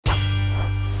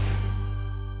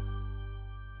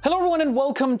Hello everyone and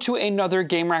welcome to another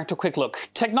Game Reactor Quick Look.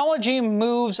 Technology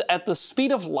moves at the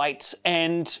speed of light,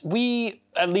 and we,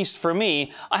 at least for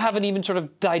me, I haven't even sort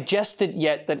of digested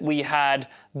yet that we had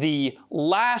the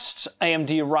last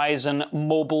AMD Ryzen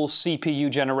mobile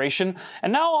CPU generation,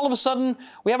 and now all of a sudden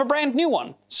we have a brand new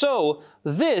one. So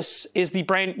this is the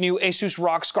brand new ASUS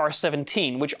ROG Scar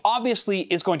 17, which obviously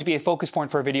is going to be a focus point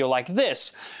for a video like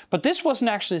this, but this wasn't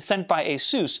actually sent by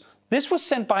ASUS. This was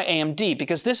sent by AMD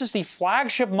because this is the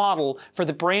flagship model for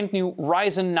the brand new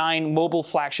Ryzen 9 mobile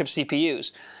flagship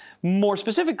CPUs. More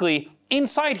specifically,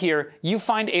 inside here, you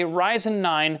find a Ryzen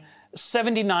 9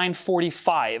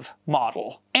 7945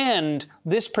 model. And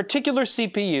this particular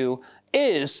CPU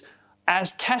is,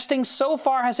 as testing so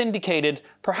far has indicated,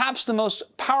 perhaps the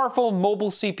most powerful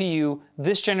mobile CPU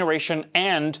this generation,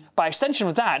 and by extension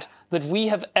of that we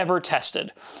have ever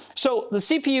tested. So the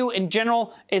CPU in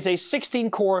general is a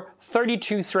 16-core,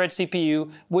 32-thread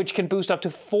CPU, which can boost up to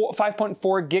 5.4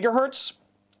 gigahertz.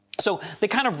 So they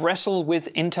kind of wrestle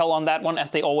with Intel on that one,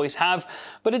 as they always have,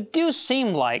 but it does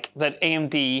seem like that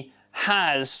AMD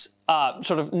has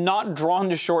sort of not drawn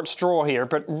the short straw here,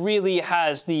 but really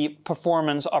has the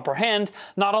performance upper hand.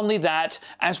 Not only that,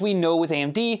 as we know with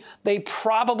AMD, they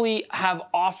probably have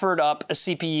offered up a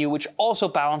CPU which also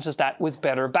balances that with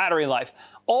better battery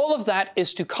life. All of that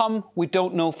is to come. We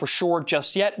don't know for sure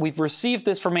just yet. We've received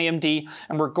this from AMD,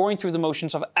 and we're going through the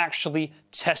motions of actually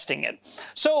testing it.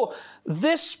 So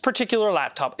this particular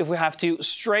laptop, if we have to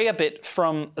stray a bit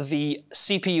from the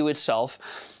CPU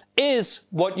itself, is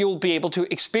what you'll be able to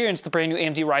experience the brand new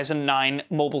AMD Ryzen 9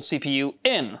 mobile CPU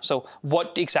in. So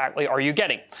what exactly are you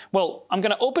getting? Well, I'm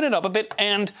going to open it up a bit,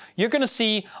 and you're going to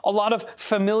see a lot of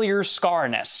familiar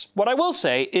scarness. What I will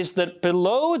say is that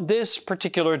below this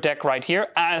particular deck right here,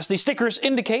 as the stickers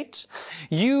indicate,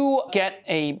 you get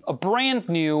a brand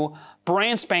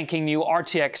spanking new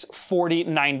RTX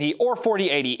 4090 or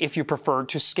 4080 if you prefer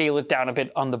to scale it down a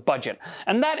bit on the budget.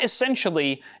 And that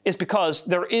essentially is because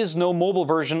there is no mobile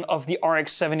version of the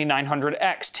RX 7900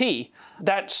 XT.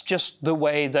 That's just the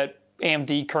way that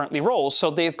AMD currently rolls. So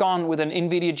they've gone with an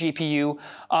NVIDIA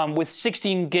GPU with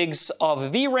 16 gigs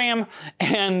of VRAM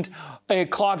and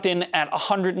clocked in at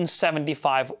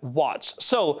 175 watts.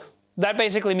 So that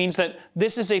basically means that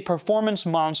this is a performance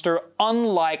monster,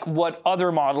 unlike what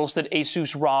other models that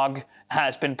ASUS ROG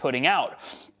has been putting out.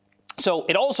 So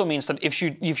it also means that if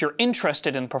you're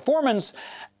interested in performance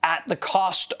at the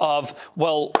cost of,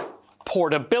 well,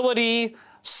 portability,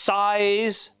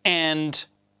 size, and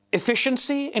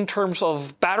efficiency in terms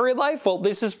of battery life, well,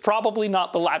 this is probably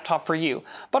not the laptop for you.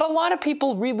 But a lot of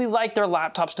people really like their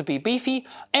laptops to be beefy,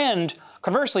 and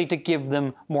conversely, to give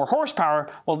them more horsepower.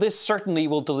 Well, this certainly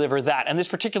will deliver that. And this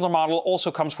particular model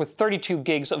also comes with 32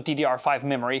 gigs of DDR5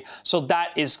 memory, so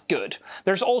that is good.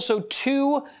 There's also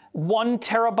two 1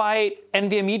 terabyte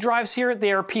NVMe drives here.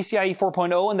 They are PCIe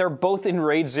 4.0, and they're both in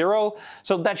RAID 0,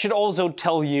 so that should also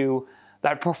tell you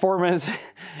that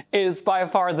performance is by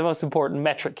far the most important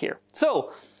metric here.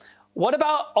 So what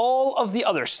about all of the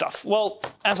other stuff? Well,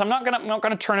 as I'm not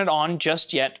gonna turn it on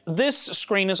just yet, this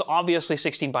screen is obviously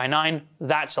 16:9.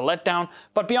 That's a letdown.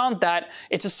 But beyond that,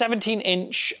 it's a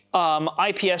 17-inch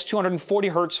IPS 240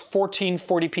 hertz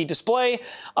 1440p display.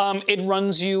 It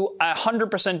runs you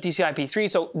 100% DCI-P3,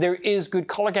 so there is good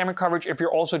color gamut coverage if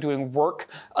you're also doing work,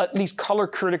 at least color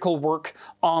critical work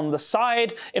on the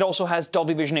side. It also has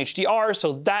Dolby Vision HDR,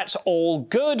 so that's all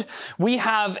good. We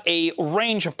have a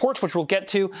range of ports, which we'll get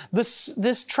to.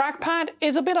 This trackpad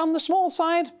is a bit on the small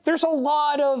side. There's a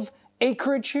lot of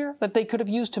acreage here that they could have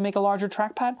used to make a larger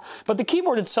trackpad, but the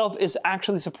keyboard itself is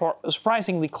actually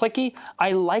surprisingly clicky.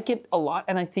 I like it a lot,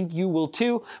 and I think you will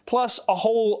too. Plus a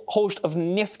whole host of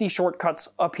nifty shortcuts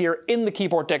up here in the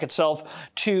keyboard deck itself,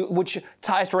 which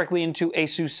ties directly into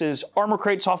ASUS's Armor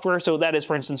Crate software. So that is,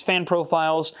 for instance, fan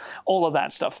profiles, all of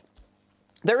that stuff.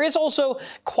 There is also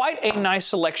quite a nice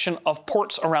selection of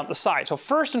ports around the side. So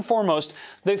first and foremost,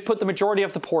 they've put the majority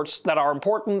of the ports that are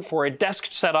important for a desk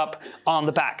setup on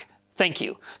the back. Thank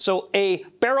you. So a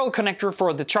barrel connector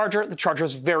for the charger. The charger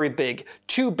is very big.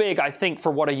 Too big, I think,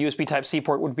 for what a USB Type-C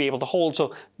port would be able to hold,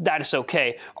 so that is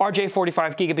okay.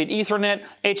 RJ45 gigabit Ethernet,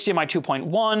 HDMI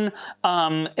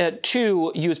 2.1,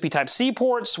 2 USB Type-C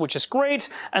ports, which is great,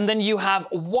 and then you have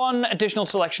one additional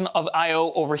selection of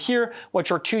I/O over here, which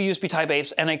are 2 USB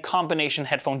Type-A's and a combination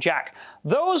headphone jack.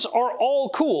 Those are all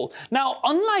cool. Now,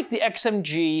 unlike the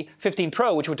XMG 15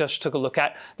 Pro, which we just took a look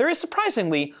at, there is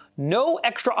surprisingly no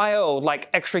extra I/O like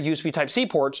extra USB Type-C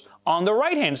ports on the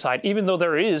right-hand side, even though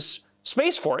there is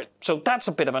space for it. So that's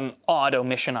a bit of an odd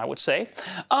omission, I would say.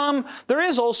 There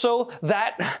is also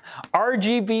that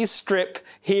RGB strip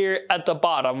here at the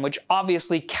bottom, which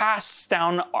obviously casts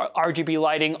down RGB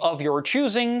lighting of your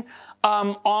choosing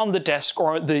on the desk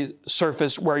or the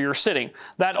surface where you're sitting.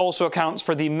 That also accounts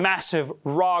for the massive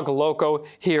ROG logo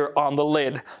here on the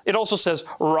lid. It also says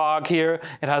ROG here.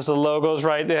 It has the logos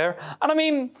right there. And I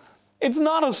mean, it's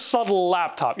not a subtle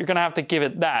laptop, you're gonna have to give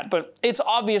it that, but it's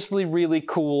obviously really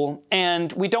cool,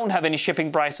 and we don't have any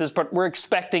shipping prices, but we're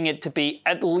expecting it to be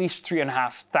at least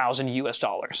 $3,500 US.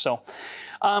 So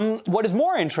what is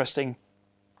more interesting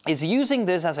is using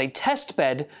this as a test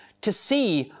bed to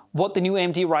see what the new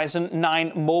AMD Ryzen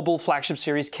 9 mobile flagship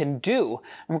series can do.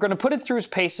 And we're going to put it through its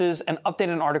paces and update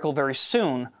an article very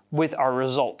soon with our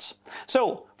results.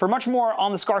 So for much more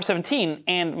on the SCAR 17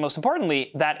 and most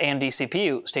importantly, that AMD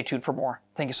CPU, stay tuned for more.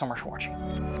 Thank you so much for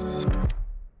watching.